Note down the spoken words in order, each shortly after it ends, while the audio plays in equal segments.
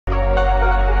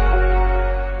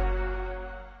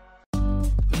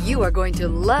You are going to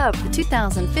love the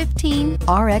 2015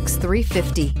 RX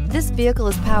 350. This vehicle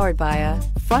is powered by a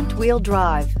front-wheel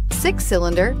drive,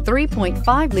 6-cylinder,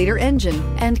 3.5-liter engine,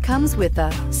 and comes with a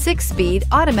 6-speed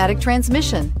automatic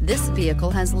transmission. This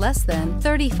vehicle has less than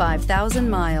 35,000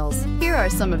 miles. Here are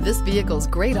some of this vehicle's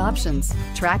great options: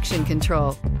 traction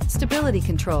control, stability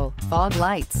control, fog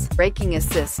lights, braking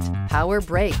assist, power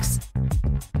brakes.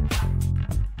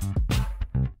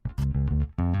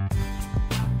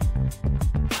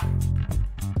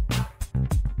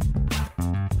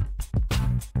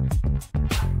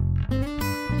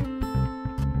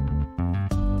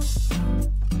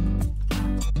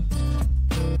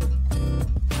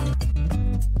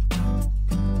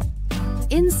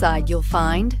 Inside you'll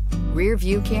find rear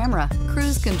view camera,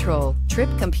 cruise control, trip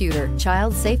computer,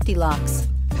 child safety locks,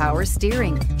 power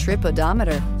steering, trip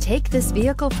odometer. Take this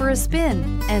vehicle for a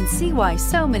spin and see why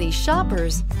so many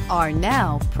shoppers are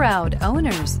now proud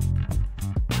owners.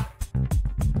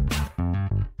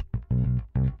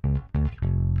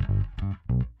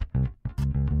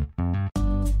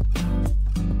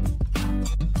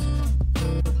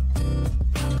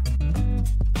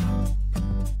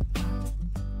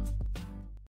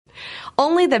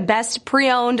 Only the best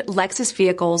pre-owned Lexus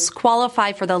vehicles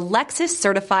qualify for the Lexus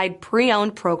Certified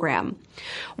Pre-Owned program.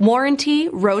 Warranty,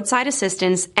 roadside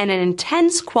assistance, and an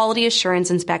intense quality assurance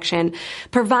inspection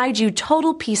provide you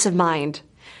total peace of mind.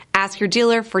 Ask your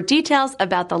dealer for details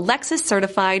about the Lexus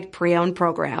Certified Pre-Owned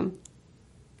program.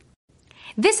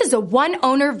 This is a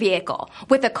one-owner vehicle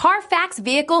with a Carfax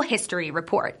Vehicle History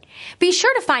Report. Be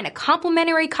sure to find a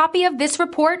complimentary copy of this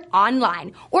report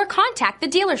online or contact the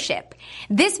dealership.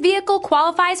 This vehicle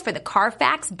qualifies for the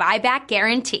Carfax Buyback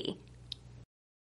Guarantee.